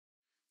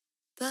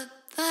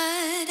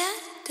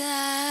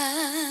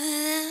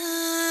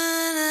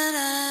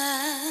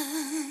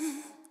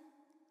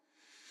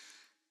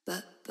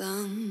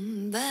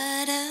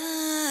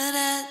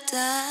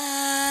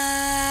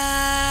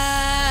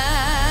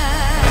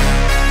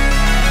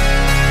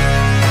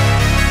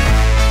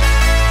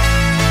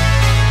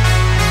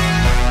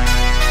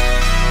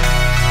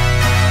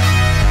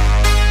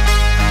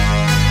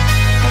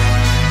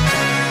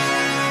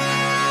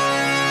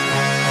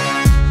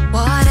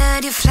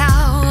Watered your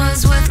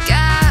flowers with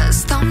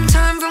gas, thumb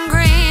turned from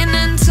green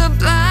into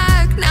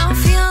black. Now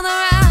feel the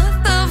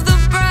wrath of the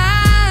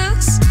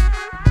brass.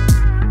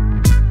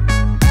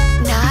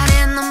 Not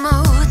in the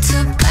mood to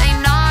play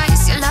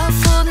nice. Your love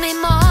fooled me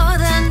more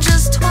than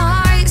just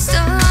twice.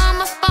 Still on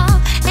my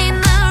fault,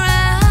 ain't that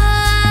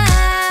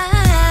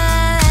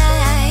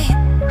right?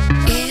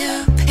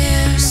 Ear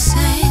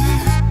piercing,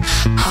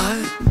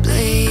 heart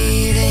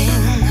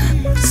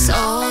bleeding,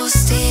 soul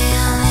stealing.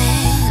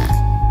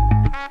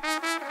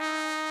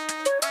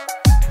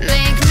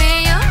 Make me